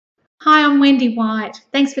Hi, I'm Wendy White.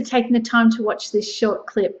 Thanks for taking the time to watch this short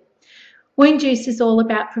clip. Wound Juice is all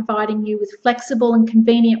about providing you with flexible and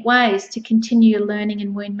convenient ways to continue your learning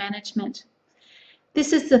in wound management.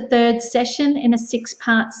 This is the third session in a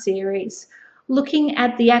 6-part series, looking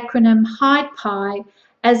at the acronym HEID-PIE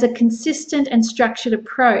as a consistent and structured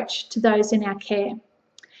approach to those in our care.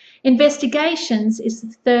 Investigations is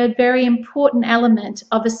the third very important element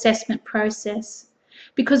of assessment process,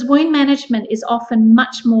 because wound management is often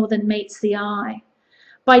much more than meets the eye.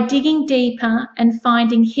 By digging deeper and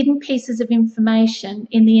finding hidden pieces of information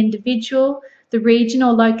in the individual, the region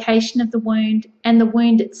or location of the wound, and the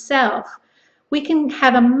wound itself, we can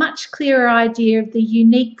have a much clearer idea of the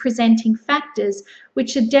unique presenting factors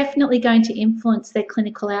which are definitely going to influence their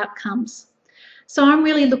clinical outcomes. So I'm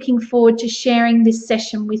really looking forward to sharing this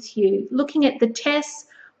session with you, looking at the tests,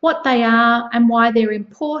 what they are and why they're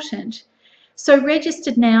important. So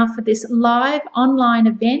register now for this live online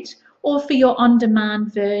event or for your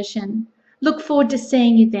on-demand version. Look forward to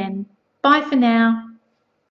seeing you then. Bye for now.